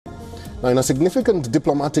Now, in a significant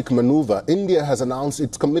diplomatic maneuver, India has announced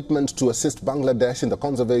its commitment to assist Bangladesh in the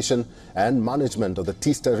conservation and management of the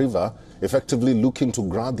Teesta River, effectively looking to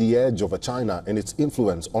grab the edge over China in its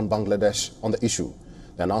influence on Bangladesh on the issue.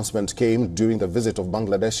 The announcement came during the visit of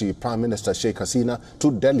Bangladeshi Prime Minister Sheikh Hasina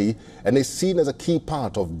to Delhi and is seen as a key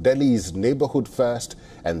part of Delhi's neighborhood first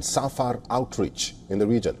and Safar outreach in the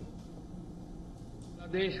region.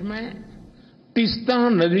 देश में तीस्ता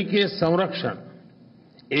नदी के संरक्षण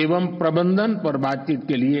एवं प्रबंधन पर बातचीत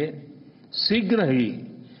के लिए शीघ्र ही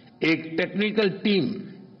एक टेक्निकल टीम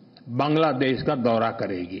बांग्लादेश का दौरा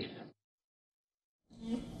करेगी.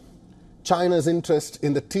 China's interest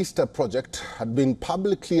in the Teesta project had been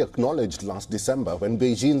publicly acknowledged last December when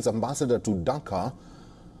Beijing's ambassador to Dhaka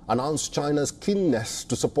announced China's keenness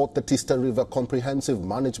to support the Teesta River Comprehensive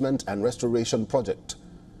Management and Restoration Project.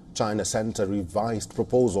 China sent a revised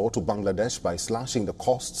proposal to Bangladesh by slashing the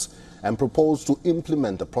costs and proposed to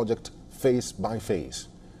implement the project phase by phase.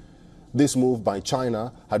 This move by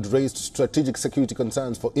China had raised strategic security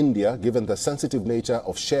concerns for India given the sensitive nature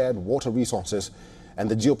of shared water resources and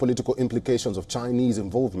the geopolitical implications of Chinese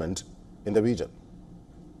involvement in the region.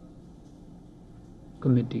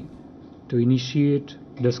 Committee to initiate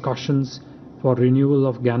discussions for renewal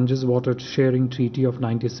of Ganges Water Sharing Treaty of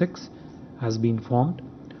 '96 has been formed.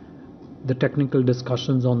 The technical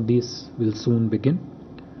discussions on this will soon begin.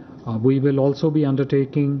 We will also be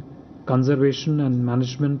undertaking conservation and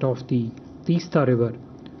management of the Teesta River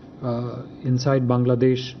inside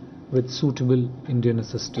Bangladesh with suitable Indian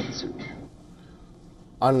assistance.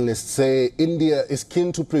 Analysts say India is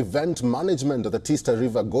keen to prevent management of the Teesta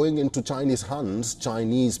River going into Chinese hands.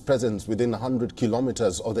 Chinese presence within 100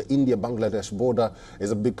 kilometers of the India-Bangladesh border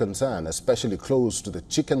is a big concern, especially close to the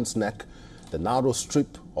Chicken's Neck, the narrow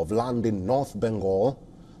strip of land in North Bengal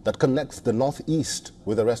that connects the northeast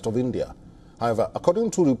with the rest of India. However,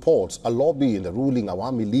 according to reports, a lobby in the ruling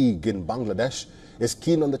Awami League in Bangladesh is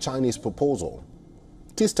keen on the Chinese proposal.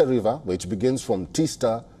 Teesta River, which begins from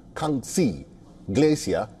Teesta Kangsi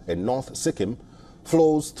Glacier in North Sikkim,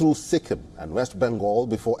 flows through Sikkim and West Bengal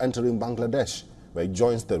before entering Bangladesh, where it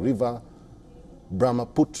joins the river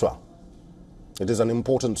Brahmaputra. It is an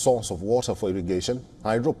important source of water for irrigation,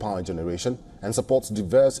 hydropower generation, and supports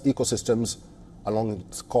diverse ecosystems along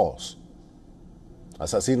its course.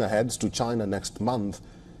 As Hasina heads to China next month,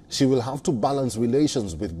 she will have to balance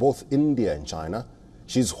relations with both India and China.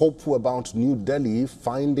 She is hopeful about New Delhi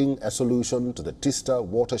finding a solution to the Teesta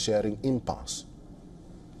water sharing impasse.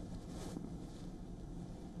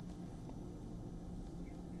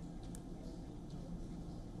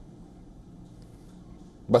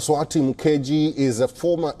 Baswati Mukherjee is a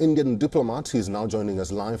former Indian diplomat. He is now joining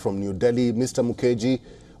us live from New Delhi. Mr. Mukherjee,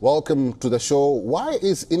 welcome to the show. Why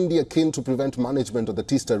is India keen to prevent management of the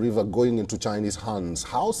Teesta River going into Chinese hands?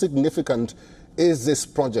 How significant is this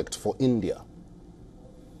project for India?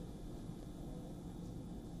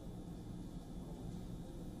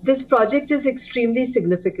 This project is extremely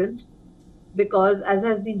significant because, as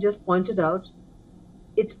has been just pointed out,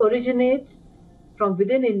 it originates from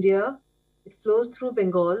within India. It flows through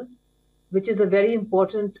Bengal, which is a very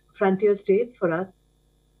important frontier state for us,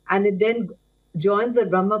 and it then joins the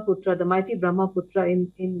Brahmaputra, the mighty Brahmaputra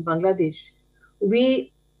in Bangladesh.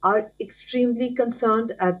 We are extremely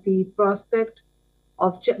concerned at the prospect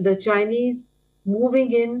of the Chinese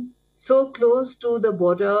moving in so close to the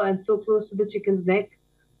border and so close to the Chicken's Neck,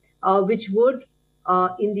 which would,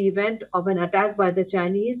 in the event of an attack by the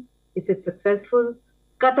Chinese, if it's successful,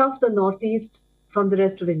 cut off the northeast from the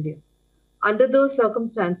rest of India. Under those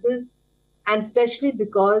circumstances, and especially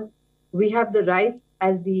because we have the right,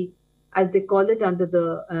 as they call it under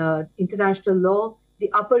the international law,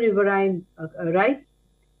 the upper riverine rights,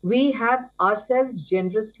 we have ourselves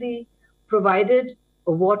generously provided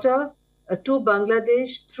water to Bangladesh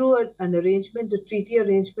through an arrangement, a treaty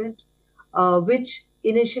arrangement, which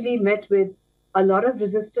initially met with a lot of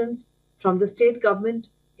resistance from the state government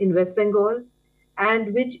in West Bengal,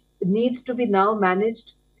 and which needs to be now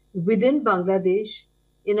managed within Bangladesh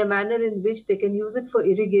in a manner in which they can use it for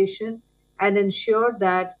irrigation and ensure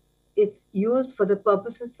that it's used for the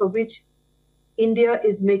purposes for which India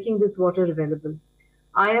is making this water available.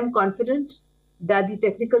 I am confident that the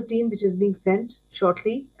technical team, which is being sent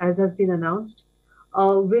shortly, as has been announced,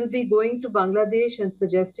 will be going to Bangladesh and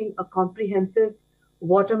suggesting a comprehensive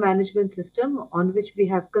water management system on which we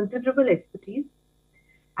have considerable expertise.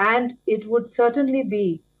 And it would certainly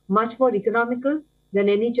be much more economical than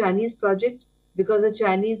any Chinese project, because the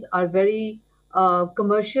Chinese are very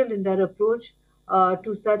commercial in their approach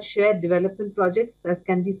to such shared development projects, as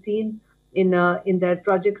can be seen in their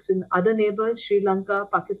projects in other neighbors, Sri Lanka,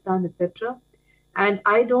 Pakistan, etc. And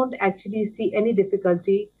I don't actually see any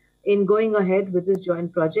difficulty in going ahead with this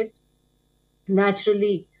joint project.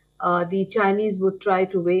 Naturally, the Chinese would try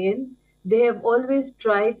to weigh in. They have always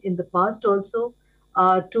tried in the past also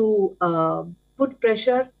to put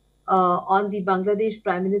pressure on the Bangladesh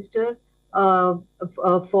Prime Minister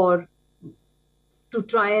for to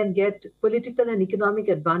try and get political and economic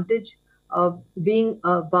advantage of being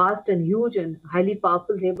a vast and huge and highly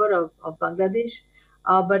powerful neighbor of Bangladesh.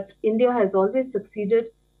 But India has always succeeded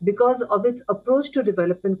because of its approach to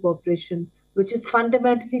development cooperation, which is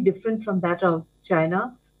fundamentally different from that of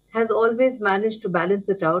China, has always managed to balance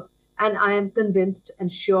it out, and I am convinced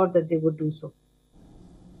and sure that they would do so.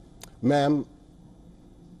 Ma'am,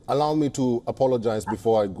 allow me to apologize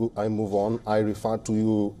before I move on. I refer to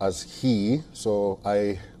you as he, so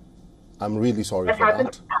I'm really sorry for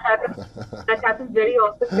that. That happens very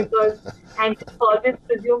often because I always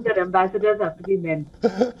presume that ambassadors have to be men.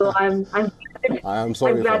 So I'm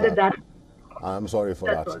glad that. I'm sorry for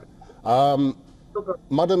that.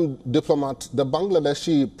 Madam Diplomat, the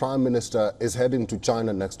Bangladeshi Prime Minister is heading to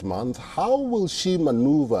China next month. How will she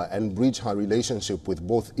maneuver and bridge her relationship with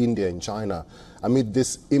both India and China amid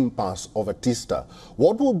this impasse of a Teesta?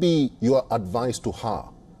 What will be your advice to her?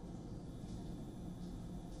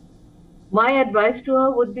 My advice to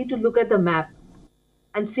her would be to look at the map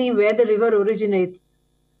and see where the river originates,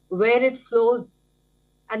 where it flows,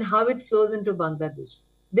 and how it flows into Bangladesh.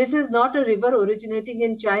 This is not a river originating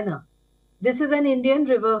in China. This is an Indian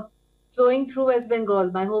river flowing through West Bengal,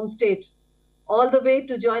 my home state, all the way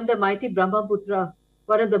to join the mighty Brahmaputra,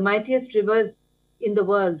 one of the mightiest rivers in the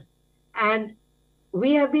world. And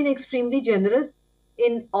we have been extremely generous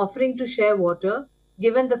in offering to share water,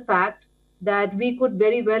 given the fact that we could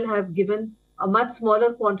very well have given a much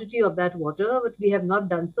smaller quantity of that water, but we have not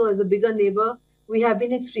done so. As a bigger neighbor, we have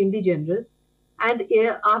been extremely generous. And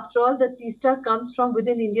after all, the Teesta comes from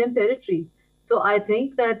within Indian territory. So I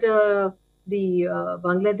think that the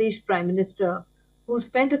Bangladesh Prime Minister, who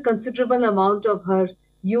spent a considerable amount of her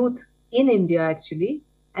youth in India actually,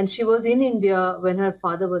 and she was in India when her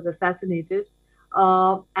father was assassinated,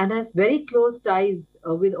 and has very close ties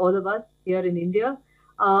with all of us here in India,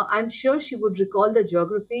 I'm sure she would recall the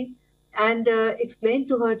geography and explain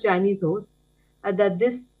to her Chinese host that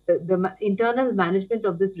the internal management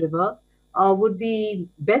of this river would be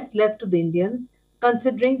best left to the Indians,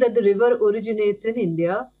 considering that the river originates in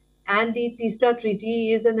India and the Teesta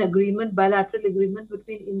Treaty is an agreement, bilateral agreement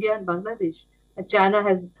between India and Bangladesh. And China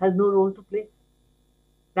has no role to play.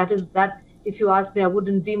 That, if you ask me, I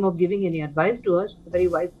wouldn't dream of giving any advice to her. She's a very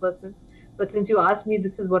wise person. But since you asked me,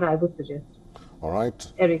 this is what I would suggest. All right.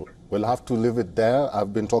 Eric. We'll have to leave it there.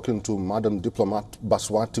 I've been talking to Madam Diplomat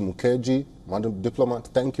Baswati Mukherjee. Madam Diplomat,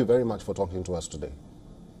 thank you very much for talking to us today.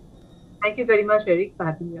 Thank you very much, Eric, for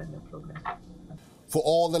having me on your program. For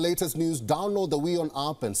all the latest news, download the WION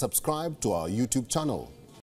app and subscribe to our YouTube channel.